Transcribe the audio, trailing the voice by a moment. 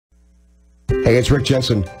Hey, it's Rick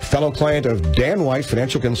Jensen, fellow client of Dan White,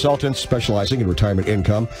 financial consultant specializing in retirement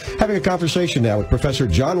income, having a conversation now with Professor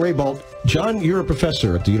John Raybolt. John, you're a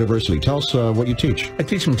professor at the university. Tell us what you teach. I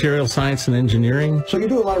teach material science and engineering. So you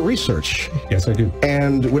do a lot of research. Yes, I do.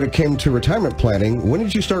 And when it came to retirement planning, when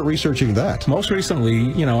did you start researching that? Most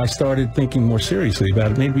recently, I started thinking more seriously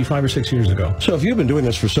about it maybe 5 or 6 years ago. So if you've been doing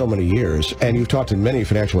this for so many years, and you've talked to many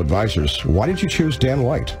financial advisors, why did you choose Dan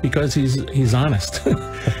White? Because he's honest.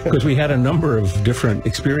 Because we had a number of different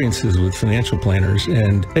experiences with financial planners,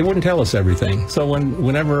 and they wouldn't tell us everything. So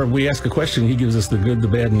whenever we ask a question, he gives us the good, the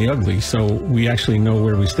bad, and the ugly. So we actually know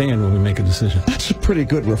where we stand when we make a decision. That's a pretty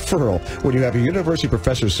good referral when you have a university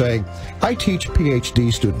professor saying, I teach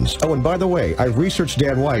PhD students. Oh, and by the way, I researched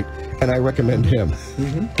Dan White, and I recommend him.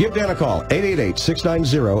 Mm-hmm. Give Dan a call,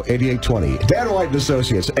 888-690-8820. Dan White and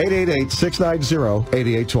Associates,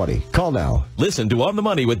 888-690-8820. Call now. Listen to On the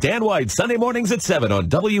Money with Dan White, Sunday mornings at 7 on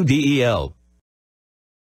WDEL.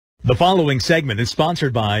 The following segment is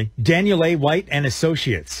sponsored by Daniel A. White and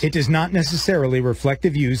Associates. It does not necessarily reflect the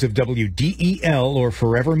views of WDEL or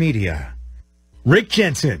Forever Media. Rick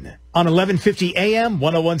Jensen on 1150 AM,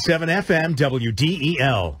 1017 FM,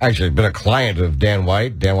 WDEL. Actually, I've been a client of Dan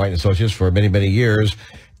White and Associates for many, many years.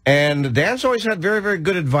 And Dan's always had very, very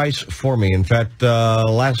good advice for me. In fact,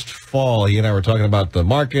 last fall, he and I were talking about the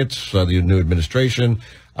markets, the new administration,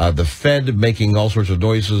 the Fed making all sorts of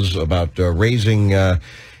noises about raising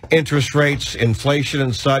interest rates, inflation,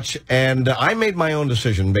 and such. And I made my own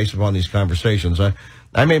decision based upon these conversations. I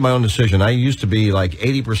made my own decision. I used to be like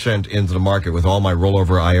 80% into the market with all my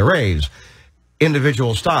rollover IRAs,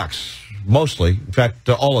 individual stocks, mostly. In fact,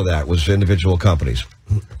 all of that was individual companies,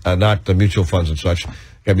 not the mutual funds and such.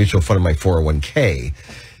 Got a mutual fund in my 401k.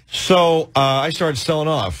 So I started selling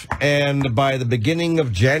off. And by the beginning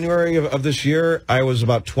of January of this year, I was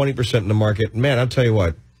about 20% in the market. Man, I'll tell you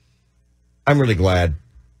what, I'm really glad.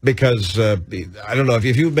 Because, I don't know, if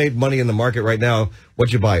you made money in the market right now,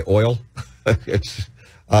 what'd you buy, oil? It's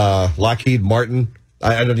Lockheed Martin.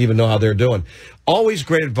 I don't even know how they're doing. Always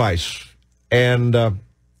great advice. And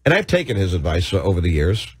I've taken his advice over the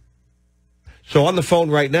years. So on the phone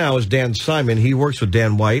right now is Dan Simon. He works with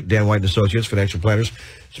Dan White and Associates, financial planners,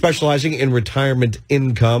 specializing in retirement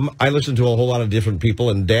income. I listen to a whole lot of different people.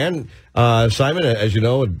 And Dan, Simon, as you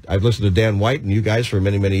know, I've listened to Dan White and you guys for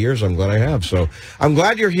many, many years. I'm glad I have. So I'm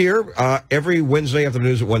glad you're here every Wednesday after the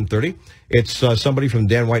news at 1:30. It's somebody from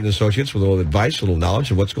Dan White and Associates with a little advice, a little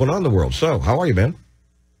knowledge of what's going on in the world. So how are you, man?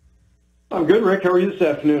 I'm good, Rick. How are you this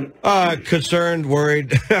afternoon? Concerned,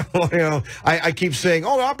 worried. I keep saying,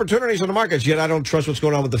 opportunities on the markets, yet I don't trust what's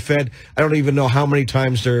going on with the Fed. I don't even know how many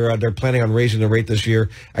times they're planning on raising the rate this year.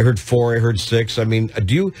 I heard 4, I heard 6. I mean,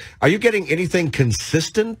 are you getting anything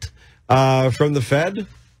consistent from the Fed?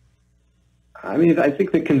 I mean, I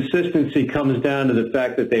think the consistency comes down to the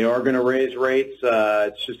fact that they are going to raise rates.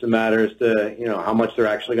 It's just a matter as to, how much they're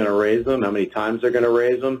actually going to raise them, how many times they're going to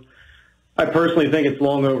raise them. I personally think it's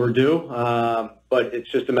long overdue, but it's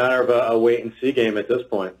just a matter of a wait-and-see game at this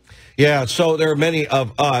point. Yeah, so there are many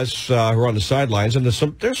of us who are on the sidelines, and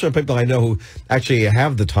there's some people I know who actually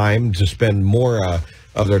have the time to spend more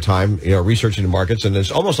of their time, researching the markets, and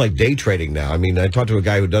it's almost like day trading now. I mean, I talked to a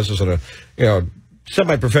guy who does this on a,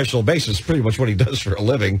 semi-professional basis, pretty much what he does for a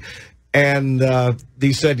living, and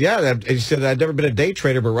he said, I'd never been a day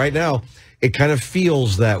trader, but right now it kind of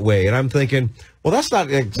feels that way, and I'm thinking, well, that's not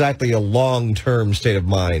exactly a long-term state of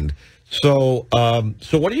mind. So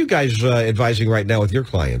what are you guys advising right now with your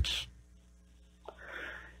clients?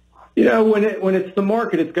 When it's the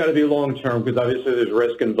market, it's got to be long-term because obviously there's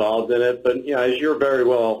risk involved in it. But, as you're very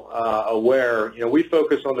well aware, we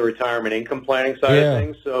focus on the retirement income planning side of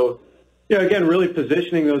things. So, again, really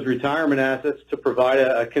positioning those retirement assets to provide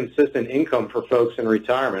a consistent income for folks in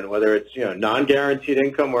retirement, whether it's, non-guaranteed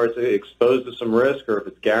income where it's exposed to some risk or if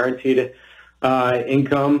it's guaranteed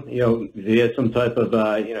income, via some type of,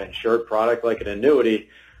 insured product like an annuity.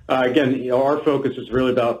 Again, our focus is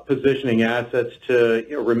really about positioning assets to,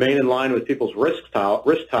 remain in line with people's risk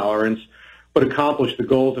tolerance, but accomplish the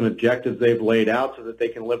goals and objectives they've laid out so that they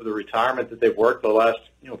can live the retirement that they've worked the last,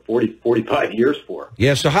 40, 45 years for.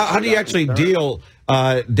 Yeah, so how do you actually deal,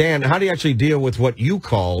 Dan, how do you actually deal with what you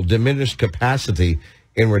call diminished capacity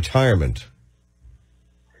in retirement?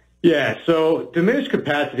 Yeah, so diminished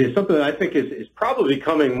capacity is something that I think is probably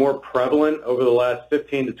becoming more prevalent over the last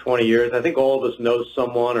 15 to 20 years. I think all of us know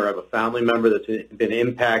someone or have a family member that's been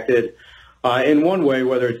impacted in one way,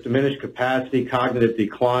 whether it's diminished capacity, cognitive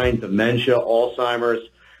decline, dementia, Alzheimer's.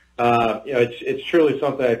 It's truly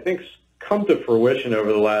something I think's come to fruition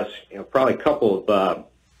over the last, probably couple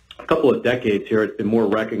of decades here. It's been more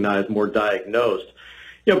recognized, more diagnosed.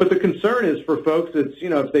 But the concern is for folks, it's,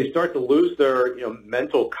 if they start to lose their,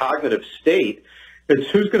 mental cognitive state, it's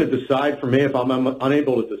who's going to decide for me if I'm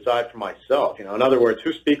unable to decide for myself. In other words,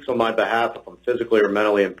 who speaks on my behalf if I'm physically or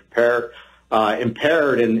mentally impaired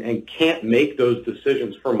and can't make those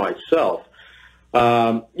decisions for myself.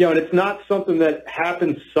 And it's not something that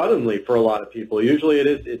happens suddenly for a lot of people. Usually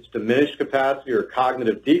it's diminished capacity or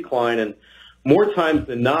cognitive decline, and more times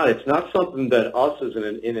than not, it's not something that us as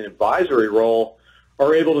in an advisory role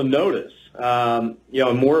are able to notice.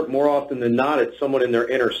 More often than not, it's someone in their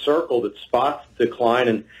inner circle that spots the decline,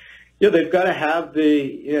 and they've got to have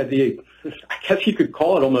the I guess you could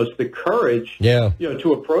call it almost the courage,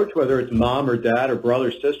 to approach whether it's mom or dad or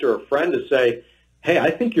brother, sister, or friend to say, hey,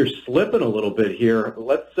 I think you're slipping a little bit here.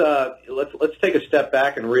 Let's take a step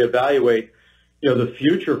back and reevaluate, the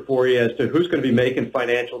future for you as to who's going to be making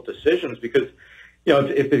financial decisions, because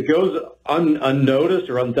if it goes unnoticed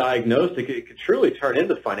or undiagnosed, it could truly turn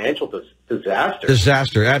into financial disaster.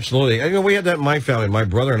 Disaster, absolutely. We had that in my family. My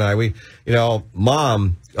brother and I,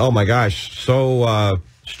 mom, oh my gosh, so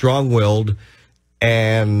strong-willed,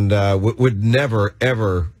 and would never,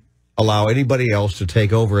 ever allow anybody else to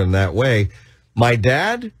take over in that way. My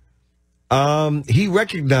dad, he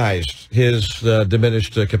recognized his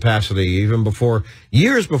diminished capacity even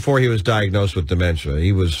years before he was diagnosed with dementia.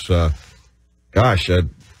 He was,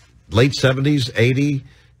 late 70s, 80,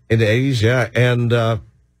 in the 80s, yeah.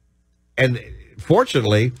 And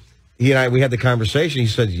fortunately, he and I, we had the conversation. He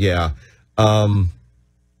said,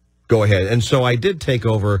 go ahead. And so I did take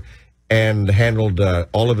over and handled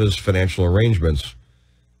all of his financial arrangements.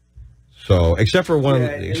 So, except for a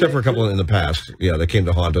couple in the past, that came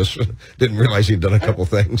to haunt us. Didn't realize he'd done a couple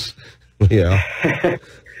things. Yeah.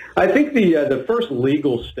 I think the first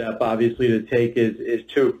legal step, obviously, to take is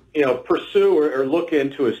to pursue or look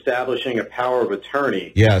into establishing a power of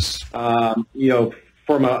attorney. Yes. From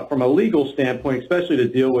a legal standpoint, especially to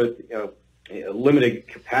deal with limited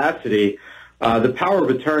capacity. The power of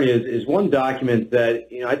attorney is one document that,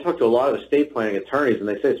 I talk to a lot of estate planning attorneys, and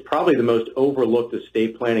they say it's probably the most overlooked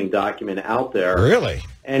estate planning document out there. Really?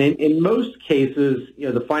 And in most cases,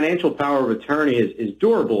 the financial power of attorney is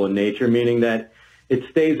durable in nature, meaning that it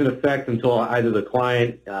stays in effect until either the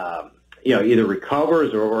client, either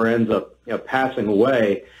recovers or ends up, passing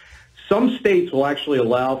away. Some states will actually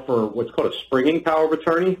allow for what's called a springing power of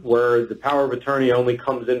attorney, where the power of attorney only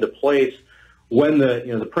comes into place when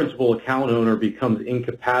the principal account owner becomes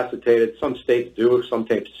incapacitated. Some states do, some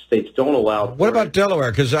states don't allow. What about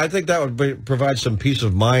Delaware? Because I think that would provide some peace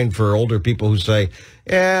of mind for older people who say,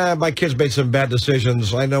 my kid's made some bad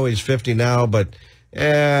decisions. I know he's 50 now, but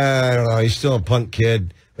I don't know, he's still a punk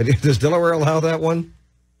kid. But does Delaware allow that one?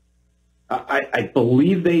 I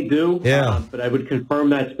believe they do. Yeah. But I would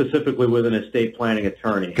confirm that specifically with an estate planning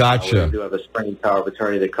attorney. Gotcha. We do have a springing power of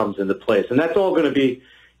attorney that comes into place. And that's all going to be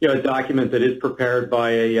a document that is prepared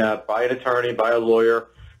by an attorney, by a lawyer.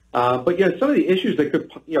 But some of the issues that could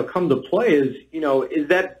come to play is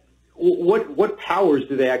that what powers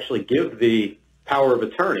do they actually give the power of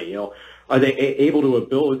attorney? Are they able to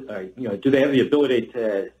do they have the ability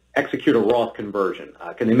to execute a Roth conversion?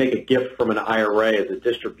 Can they make a gift from an IRA as a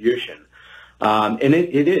distribution? And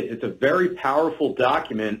it's a very powerful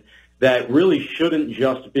document that really shouldn't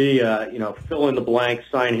just be fill in the blank,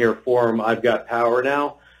 sign here form, I've got power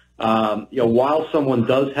now. While someone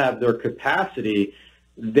does have their capacity,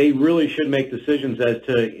 they really should make decisions as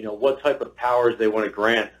to what type of powers they want to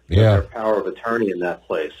grant their power of attorney in that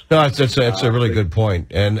place. No, it's a really good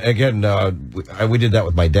point. And again, we did that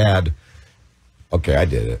with my dad. Okay, I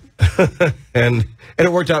did it, and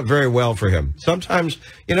it worked out very well for him. Sometimes,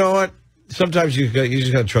 you know what? Sometimes you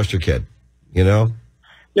just got to trust your kid.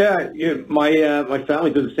 Yeah, my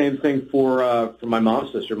family did the same thing for my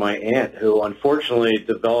mom's sister, my aunt, who unfortunately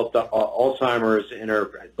developed Alzheimer's in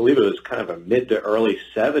her, I believe it was kind of a mid to early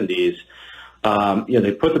 70s.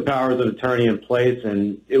 They put the powers of attorney in place,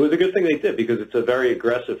 and it was a good thing they did, because it's a very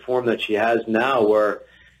aggressive form that she has now where,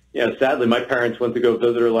 sadly, my parents went to go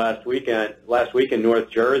visit her last week in North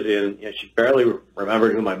Jersey, and she barely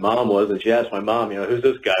remembered who my mom was, and she asked my mom, who's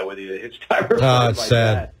this guy with you? It's time. Oh, it's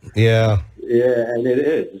sad. Yeah. Yeah, and it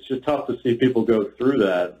is. It's just tough to see people go through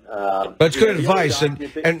that. But it's good advice.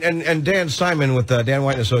 And Dan Simon with Dan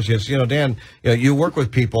White and Associates, Dan, you work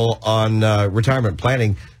with people on retirement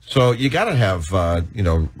planning, so you got to have,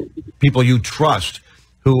 people you trust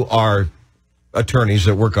who are attorneys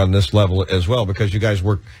that work on this level as well, because you guys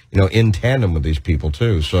work, in tandem with these people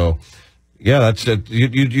too. So, yeah, that's it.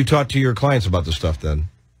 You talk to your clients about this stuff then.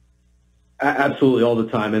 Absolutely, all the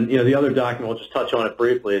time. And, the other document, we'll just touch on it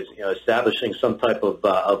briefly, is, establishing some type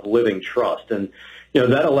of living trust. And,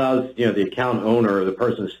 that allows, the account owner or the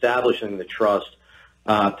person establishing the trust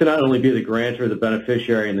to not only be the grantor, the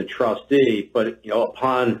beneficiary, and the trustee, but,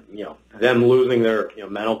 upon, them losing their,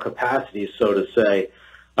 mental capacity, so to say,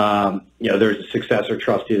 there's a successor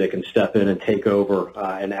trustee that can step in and take over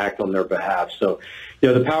and act on their behalf. So,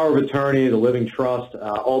 the power of attorney, the living trust,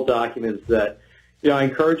 all documents that, I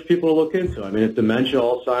encourage people to look into. I mean, if dementia,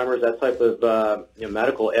 Alzheimer's, that type of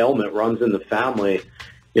medical ailment runs in the family,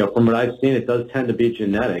 from what I've seen, it does tend to be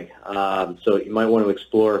genetic. So you might want to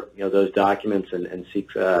explore, those documents and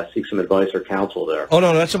seek some advice or counsel there. Oh,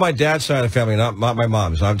 no, that's on my dad's side of the family, not my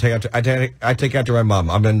mom's. I take after my mom.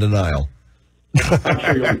 I'm in denial. I'm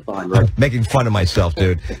sure you'll be fine, right? I'm making fun of myself,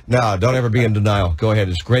 dude. No, don't ever be in denial. Go ahead.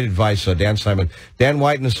 It's great advice, Dan Simon. Dan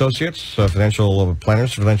White and Associates, financial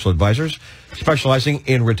planners, financial advisors, specializing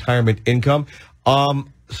in retirement income.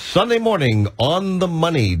 Sunday morning, On the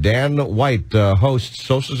Money, Dan White hosts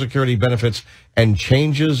Social Security benefits and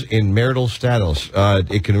changes in marital status.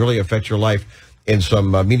 It can really affect your life in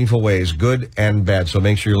some meaningful ways, good and bad. So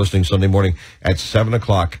make sure you're listening Sunday morning at 7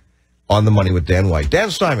 o'clock. On the Money with Dan White.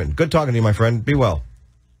 Dan Simon, good talking to you, my friend. Be well.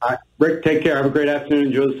 Rick, take care. Have a great afternoon.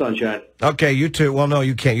 Enjoy the sunshine. Okay, you too. Well, no,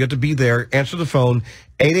 you can't. You have to be there. Answer the phone,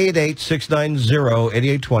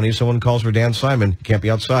 888-690-8820. Someone calls for Dan Simon. You can't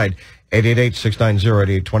be outside.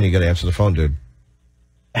 888-690-8820. You got to answer the phone, dude.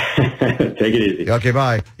 Take it easy. Okay,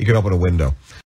 bye. You can open a window.